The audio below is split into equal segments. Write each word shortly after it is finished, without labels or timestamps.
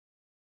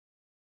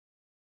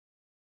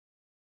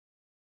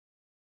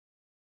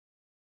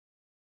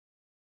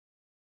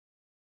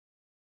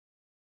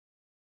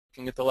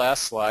looking at the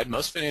last slide,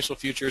 most financial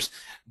futures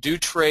do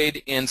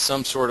trade in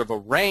some sort of a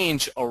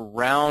range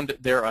around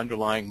their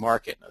underlying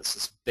market. Now, this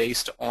is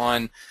based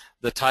on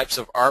the types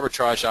of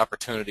arbitrage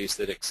opportunities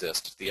that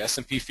exist. If the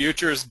S&P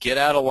futures get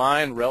out of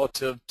line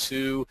relative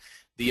to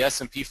the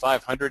S&P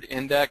 500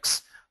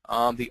 index,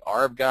 the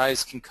ARB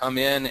guys can come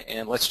in,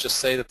 and let's just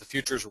say that the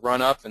futures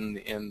run up and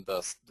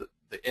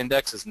the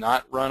index is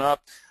not run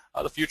up.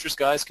 The futures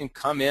guys can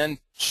come in,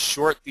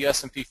 short the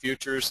S&P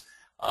futures,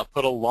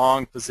 put a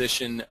long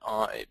position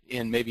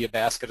in maybe a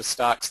basket of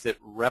stocks that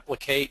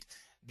replicate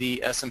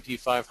the S&P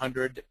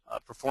 500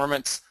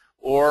 performance,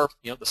 or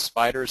the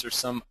spiders or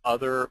some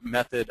other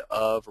method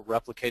of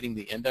replicating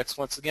the index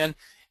once again.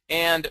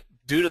 And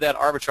due to that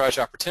arbitrage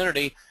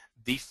opportunity,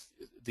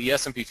 the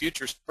S&P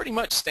futures pretty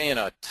much stay in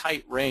a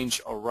tight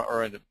range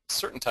or in a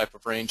certain type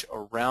of range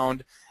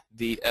around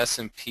the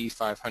S&P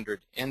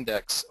 500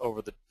 index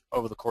over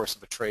the course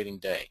of a trading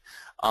day.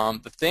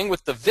 The thing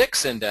with the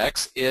VIX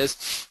index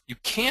is you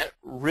can't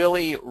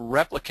really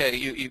replicate,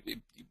 you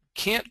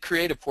can't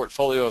create a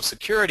portfolio of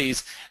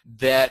securities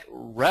that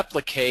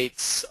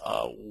replicates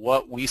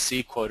what we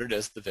see quoted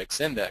as the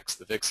VIX index.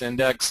 The VIX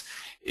index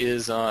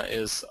is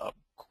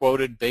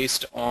quoted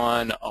based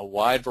on a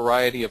wide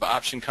variety of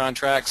option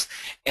contracts,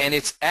 and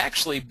it's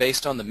actually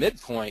based on the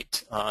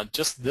midpoint.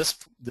 Just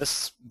this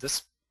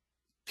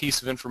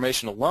piece of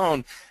information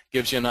alone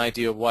gives you an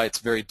idea of why it's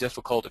very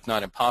difficult, if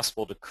not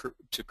impossible,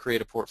 to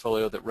create a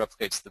portfolio that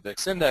replicates the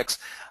VIX index.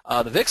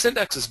 The VIX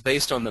index is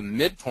based on the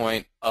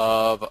midpoint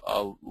of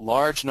a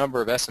large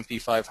number of S&P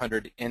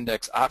 500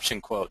 index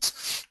option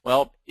quotes.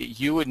 Well,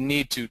 you would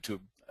need to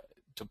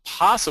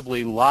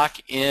possibly lock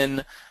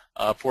in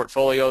a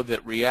portfolio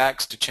that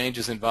reacts to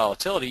changes in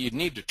volatility. You'd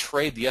need to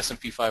trade the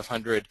S&P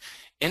 500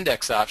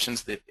 index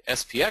options, the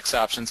SPX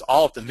options,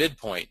 all at the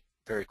midpoint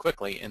very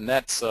quickly, and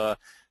that's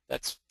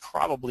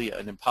probably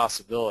an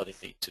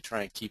impossibility to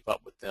try and keep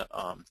up with the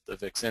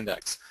VIX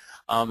index.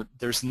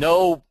 There's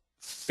no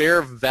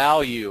fair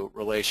value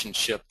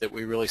relationship that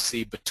we really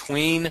see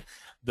between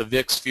the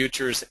VIX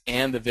futures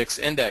and the VIX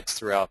index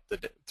throughout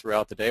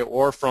the day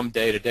or from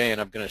day to day,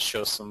 and I'm going to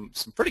show some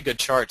pretty good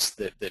charts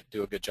that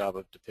do a good job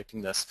of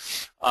depicting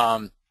this.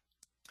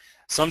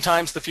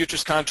 Sometimes the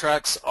futures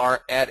contracts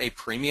are at a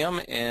premium,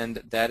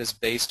 and that is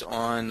based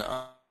on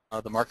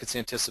the market's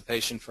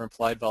anticipation for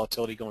implied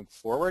volatility going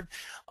forward.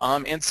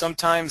 And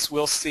sometimes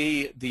we'll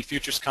see the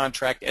futures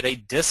contract at a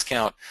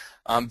discount.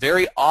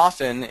 Very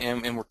often,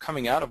 and we're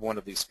coming out of one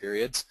of these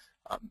periods,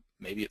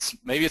 maybe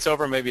it's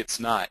over, maybe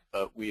it's not,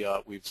 but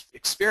we've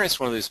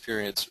experienced one of these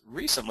periods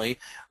recently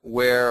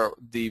where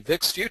the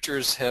VIX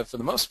futures have, for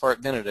the most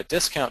part, been at a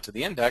discount to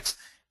the index.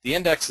 The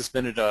index has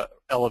been at an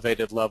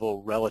elevated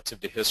level relative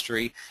to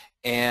history,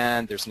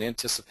 and there's an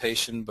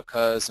anticipation,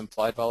 because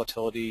implied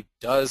volatility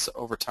does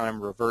over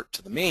time revert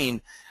to the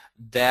mean,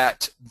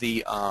 that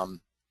the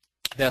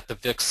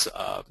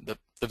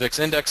VIX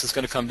index is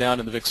going to come down,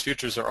 and the VIX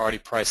futures are already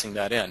pricing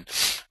that in.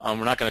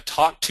 We're not going to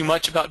talk too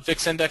much about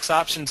VIX index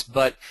options,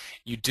 but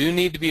you do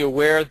need to be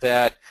aware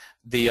that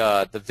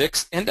the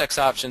VIX index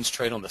options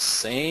trade on the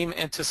same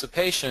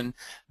anticipation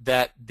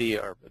that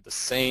the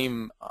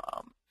same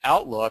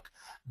outlook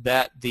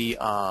that the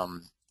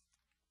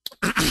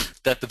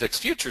that the VIX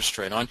futures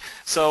trade on.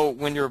 So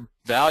when you're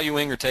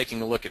valuing or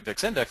taking a look at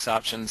VIX index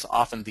options,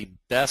 often the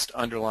best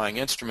underlying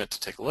instrument to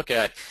take a look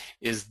at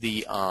is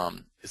the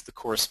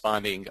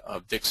corresponding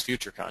VIX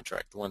future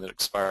contract, the one that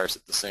expires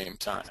at the same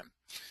time.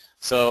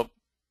 So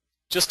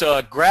just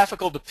a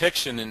graphical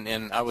depiction,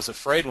 and I was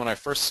afraid when I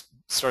first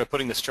started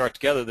putting this chart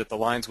together that the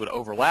lines would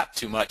overlap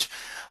too much.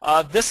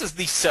 This is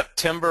the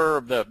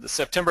September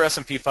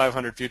S&P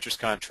 500 futures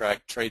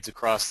contract, trades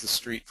across the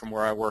street from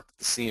where I work at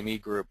the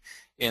CME group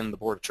in the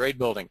Board of Trade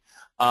building.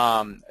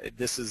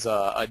 This is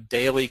a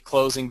daily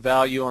closing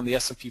value on the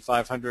S&P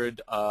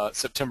 500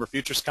 September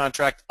futures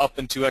contract up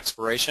into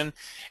expiration,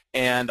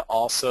 and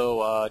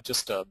also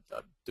just a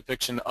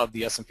depiction of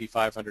the S&P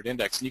 500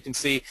 index. And you can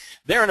see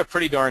they're in a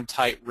pretty darn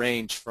tight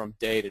range from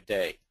day to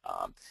day.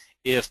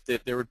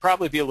 There would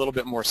probably be a little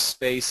bit more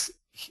space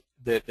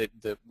that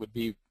would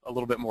be a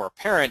little bit more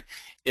apparent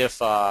if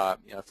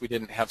if we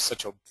didn't have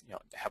such a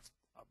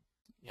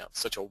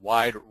such a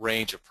wide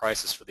range of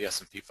prices for the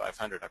S&P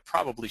 500. I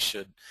probably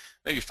should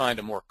maybe find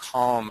a more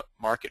calm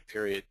market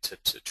period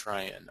to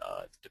try and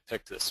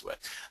depict this with.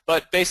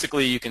 But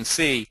basically, you can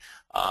see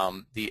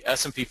the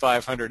S&P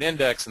 500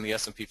 index and the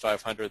S&P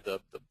 500, the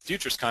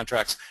futures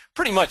contracts,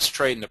 pretty much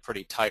trade in a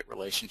pretty tight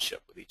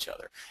relationship with each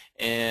other.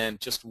 And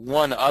just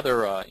one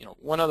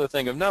other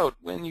thing of note: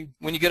 when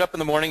you get up in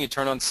the morning, you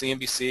turn on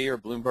CNBC or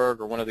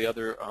Bloomberg or one of the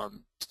other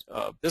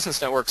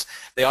business networks,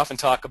 they often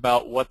talk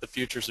about what the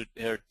futures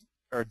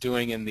are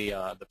doing in the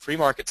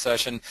pre-market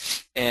session,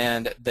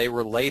 and they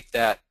relate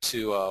that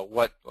to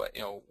what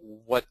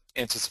the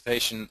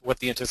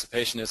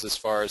anticipation is as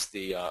far as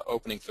the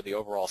opening for the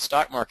overall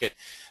stock market.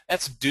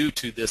 That's due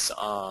to this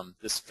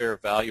this fair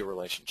value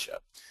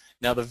relationship.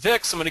 Now the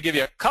VIX, I'm going to give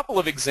you a couple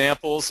of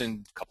examples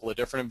in a couple of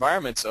different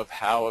environments of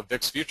how a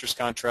VIX futures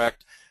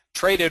contract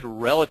traded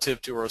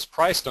relative to, or was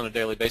priced on a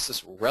daily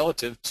basis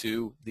relative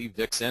to the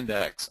VIX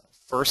Index.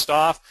 First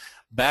off,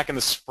 back in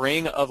the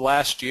spring of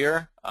last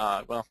year,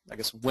 well, I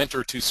guess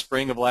winter to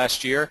spring of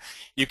last year,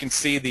 you can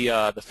see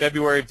the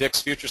February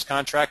VIX Futures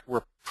contract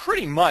were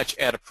pretty much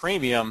at a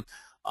premium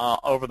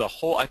over the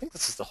whole, I think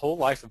this is the whole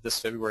life of this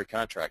February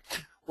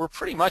contract. We're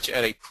pretty much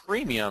at a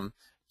premium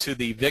to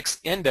the VIX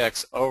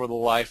Index over the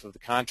life of the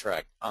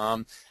contract.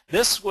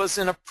 This was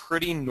in a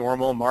pretty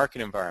normal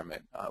market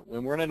environment.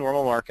 When we're in a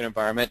normal market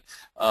environment,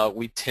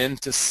 we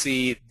tend to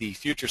see the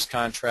futures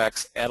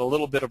contracts at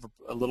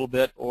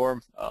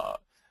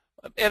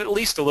at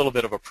least a little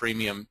bit of a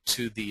premium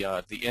to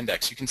the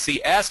index. You can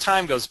see as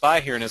time goes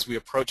by here and as we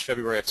approach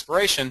February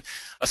expiration,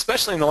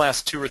 especially in the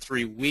last 2 or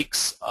 3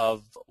 weeks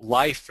of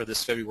life for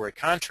this February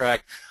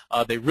contract,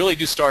 they really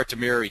do start to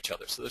mirror each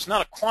other. So there's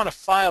not a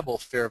quantifiable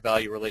fair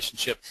value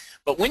relationship,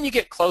 but when you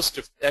get close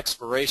to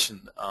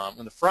expiration,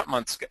 when the front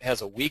month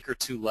has a week or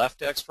 2 left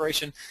to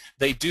expiration,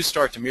 they do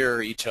start to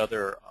mirror each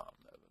other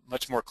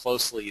much more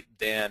closely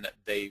than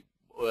they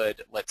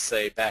would, let's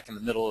say, back in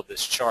the middle of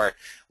this chart,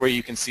 where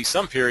you can see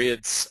some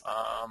periods.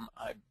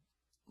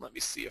 Let me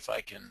see if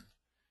I can.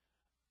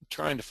 I'm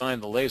trying to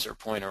find the laser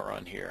pointer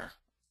on here.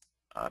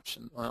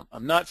 Well,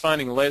 I'm not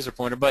finding the laser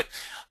pointer, but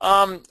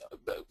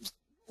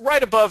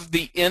right above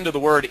the end of the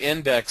word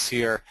index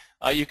here,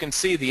 you can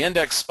see the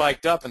index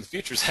spiked up and the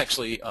futures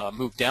actually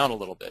moved down a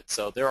little bit.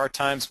 So there are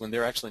times when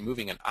they're actually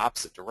moving in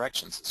opposite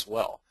directions as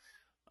well.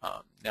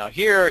 Now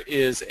here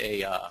is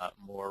a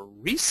more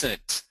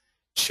recent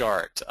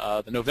chart.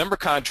 The November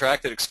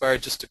contract that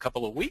expired just a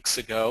couple of weeks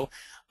ago,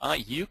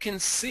 you can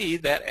see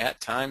that at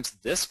times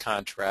this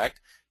contract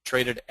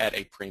traded at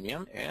a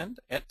premium and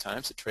at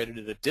times it traded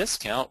at a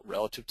discount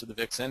relative to the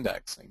VIX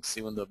Index. You can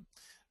see when the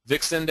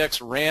VIX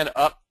Index ran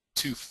up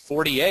to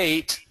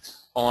 48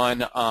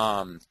 on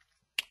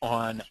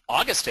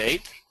August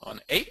 8th,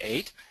 on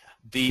 8/8,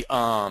 the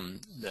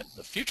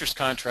futures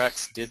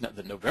contracts did not,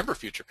 the November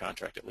future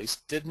contract at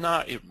least, did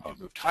not, it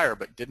moved higher,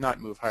 but did not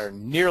move higher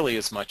nearly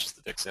as much as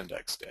the VIX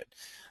Index did.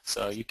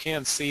 So you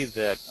can see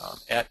that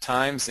at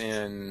times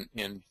in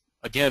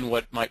again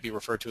what might be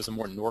referred to as a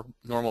more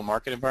normal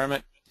market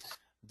environment,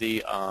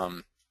 the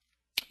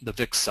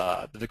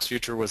VIX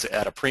future was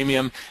at a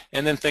premium,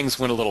 and then things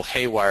went a little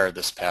haywire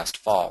this past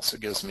fall. So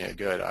it gives me a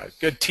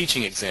good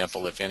teaching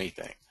example, if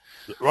anything.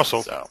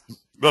 Russell, So.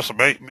 Russell,